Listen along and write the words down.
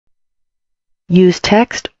Use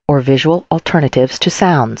text or visual alternatives to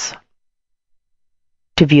sounds.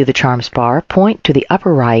 To view the Charms bar, point to the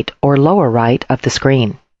upper right or lower right of the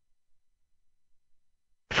screen.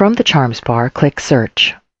 From the Charms bar, click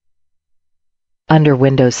Search. Under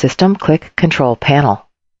Windows System, click Control Panel.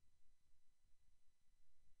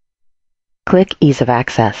 Click Ease of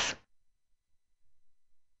Access.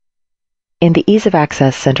 In the Ease of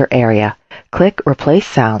Access Center area, click Replace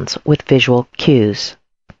Sounds with Visual Cues.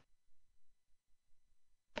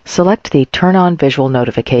 Select the Turn on Visual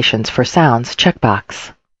Notifications for Sounds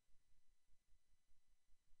checkbox.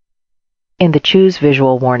 In the Choose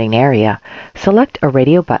Visual Warning area, select a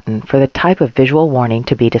radio button for the type of visual warning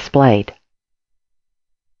to be displayed.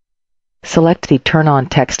 Select the Turn on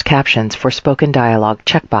Text Captions for Spoken Dialogue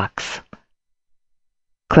checkbox.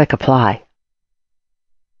 Click Apply.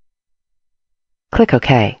 Click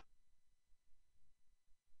OK.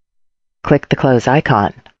 Click the Close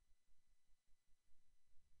icon.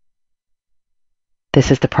 This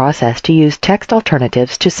is the process to use text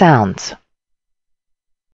alternatives to sounds.